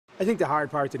I think the hard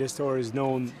part of this tour is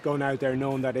going out there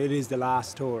knowing that it is the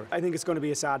last tour. I think it's going to be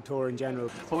a sad tour in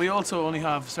general. But we also only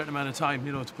have a certain amount of time,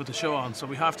 you know, to put the show on, so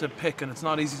we have to pick, and it's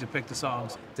not easy to pick the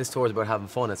songs. This tour is about having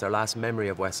fun. It's our last memory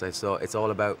of Westlife, so it's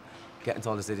all about getting to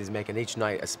all the cities, making each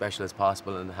night as special as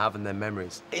possible and having them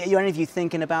memories. Are any of you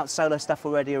thinking about solo stuff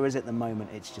already, or is it at the moment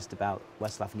it's just about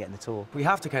Westlife and getting the tour? We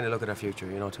have to kind of look at our future,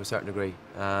 you know, to a certain degree.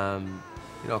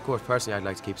 You know, of course, personally, I'd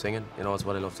like to keep singing. You know, it's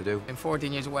what I love to do. In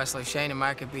 14 years of Westlife, Shane and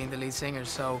Mark have been the lead singers,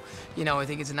 so, you know, I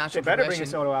think it's a natural They better progression. bring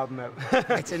a solo album out.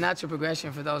 It's a natural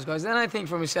progression for those guys. Then I think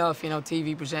for myself, you know,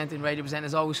 TV presenting, radio presenting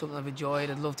is always something I've enjoyed.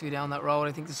 I'd love to go down that road.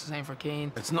 I think it's the same for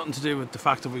Keane. It's nothing to do with the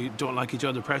fact that we don't like each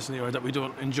other personally or that we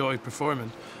don't enjoy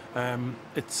performing.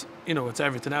 It's, you know, it's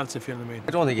everything else, if you know what I mean.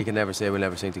 I don't think you can never say we'll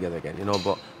never sing together again, you know,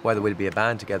 but whether we'll be a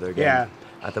band together again, Yeah.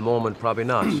 at the moment, probably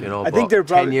not, you know. I think but there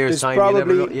 10 years' time,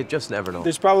 you just never know.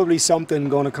 There's probably something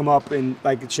going to come up in,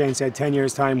 like Shane said, 10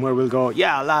 years' time where we'll go,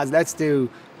 yeah, lads, let's do,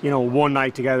 you know, one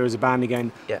night together as a band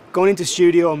again. Yeah. Going into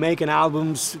studio, making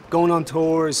albums, going on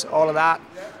tours, all of that.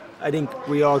 I think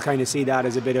we all kind of see that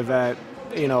as a bit of a,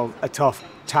 you know, a tough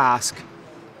task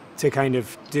to kind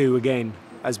of do again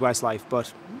as Westlife,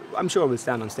 but I'm sure we'll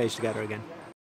stand on stage together again.